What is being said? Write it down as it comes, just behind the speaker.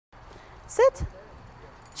Sit.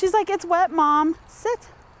 She's like, it's wet, Mom. Sit.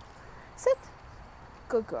 Sit.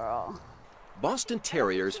 Good girl. Boston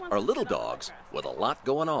Terriers are little dogs with a lot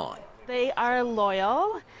going on. They are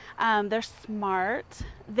loyal, they're smart,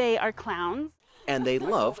 they are clowns. And they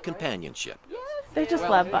love companionship. They just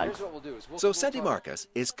love bugs. So Cindy Marques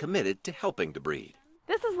is committed to helping the breed.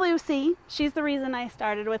 This is Lucy. She's the reason I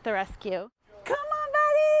started with the rescue. Come on,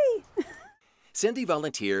 buddy! Cindy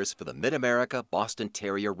volunteers for the MidAmerica Boston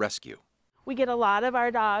Terrier Rescue. We get a lot of our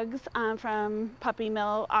dogs from puppy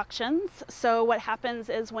mill auctions. So what happens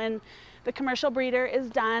is when the commercial breeder is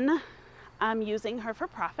done using her for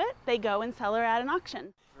profit, they go and sell her at an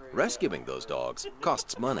auction. Rescuing those dogs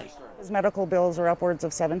costs money. His medical bills are upwards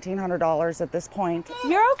of $1,700 at this point.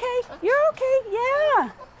 You're okay. You're okay. Yeah.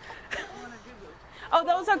 Oh,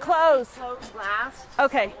 those are closed. Closed last.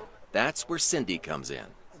 Okay. That's where Cindy comes in.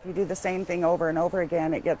 If you do the same thing over and over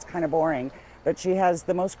again, it gets kind of boring. But she has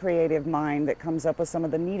the most creative mind that comes up with some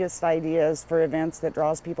of the neatest ideas for events that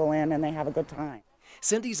draws people in and they have a good time.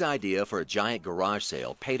 Cindy's idea for a giant garage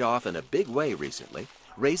sale paid off in a big way recently,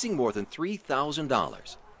 raising more than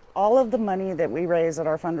 $3,000. All of the money that we raise at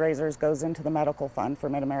our fundraisers goes into the medical fund for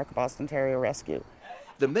MidAmerica Boston Terrier Rescue.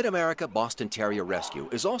 The MidAmerica Boston Terrier Rescue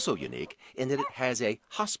is also unique in that it has a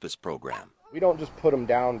hospice program. We don't just put them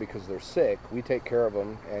down because they're sick. We take care of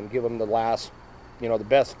them and give them the last, the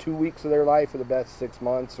best 2 weeks of their life or the best 6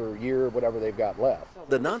 months or year, whatever they've got left.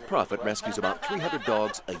 The nonprofit rescues about 300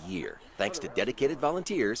 dogs a year, thanks to dedicated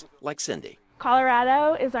volunteers like Cindy.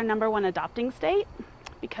 Colorado is our #1 adopting state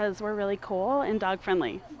because we're really cool and dog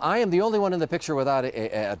friendly. I am the only one in the picture without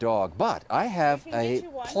a dog, but I have a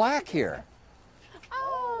plaque here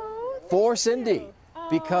for Cindy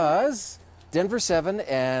because Denver 7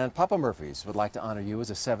 and Papa Murphy's would like to honor you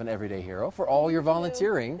as a 7 Everyday hero for all your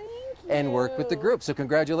volunteering and work with the group. So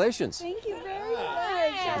congratulations. Thank you very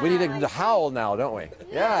much. We need to howl now, don't we?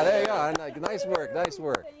 Yeah, there you go. Nice work, nice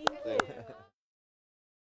work.